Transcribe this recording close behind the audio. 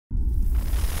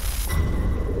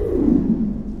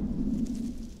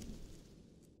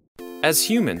As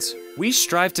humans, we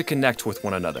strive to connect with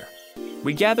one another.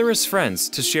 We gather as friends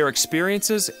to share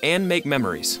experiences and make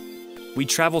memories. We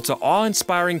travel to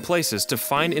awe-inspiring places to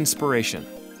find inspiration.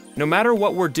 No matter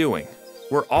what we're doing,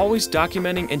 we're always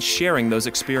documenting and sharing those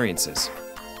experiences.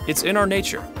 It's in our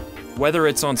nature. Whether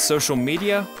it's on social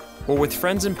media or with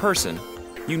friends in person,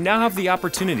 you now have the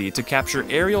opportunity to capture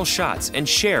aerial shots and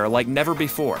share like never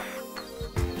before.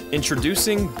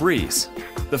 Introducing Breeze,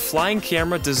 the flying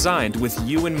camera designed with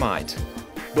you in mind.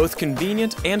 Both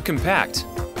convenient and compact,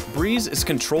 Breeze is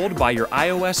controlled by your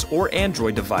iOS or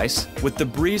Android device with the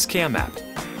Breeze Cam app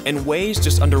and weighs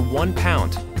just under 1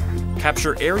 pound.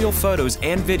 Capture aerial photos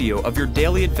and video of your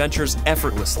daily adventures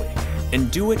effortlessly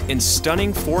and do it in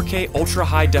stunning 4K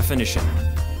ultra-high definition.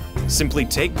 Simply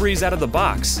take Breeze out of the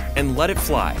box and let it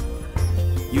fly.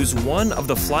 Use one of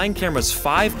the flying camera's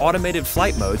 5 automated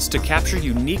flight modes to capture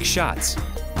unique shots.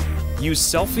 Use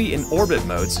Selfie and Orbit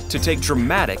modes to take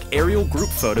dramatic aerial group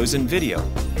photos and video,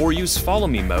 or use Follow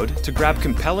Me mode to grab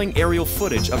compelling aerial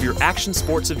footage of your action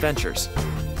sports adventures.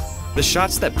 The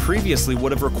shots that previously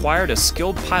would have required a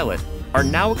skilled pilot are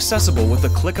now accessible with the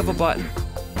click of a button.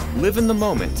 Live in the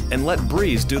moment and let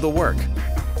Breeze do the work.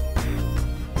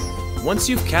 Once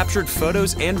you've captured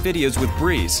photos and videos with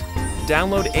Breeze,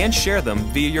 download and share them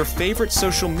via your favorite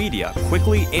social media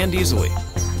quickly and easily.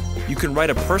 You can write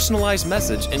a personalized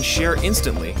message and share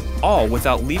instantly, all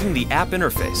without leaving the app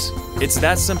interface. It's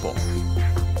that simple.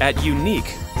 At Yuneec,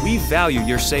 we value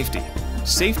your safety.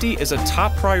 Safety is a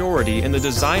top priority in the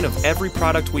design of every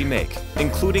product we make,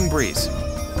 including Breeze.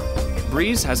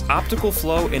 Breeze has optical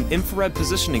flow and infrared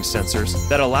positioning sensors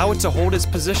that allow it to hold its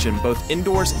position both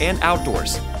indoors and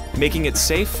outdoors, making it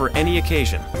safe for any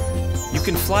occasion. You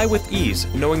can fly with ease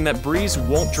knowing that Breeze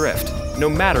won't drift, no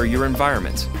matter your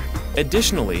environment.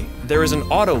 Additionally, there is an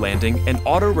auto landing and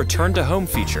auto return to home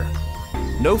feature.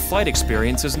 No flight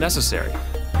experience is necessary.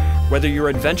 Whether you're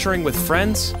adventuring with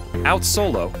friends, out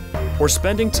solo, or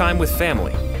spending time with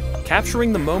family,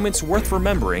 capturing the moments worth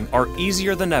remembering are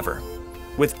easier than ever.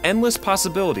 With endless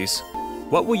possibilities,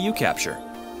 what will you capture?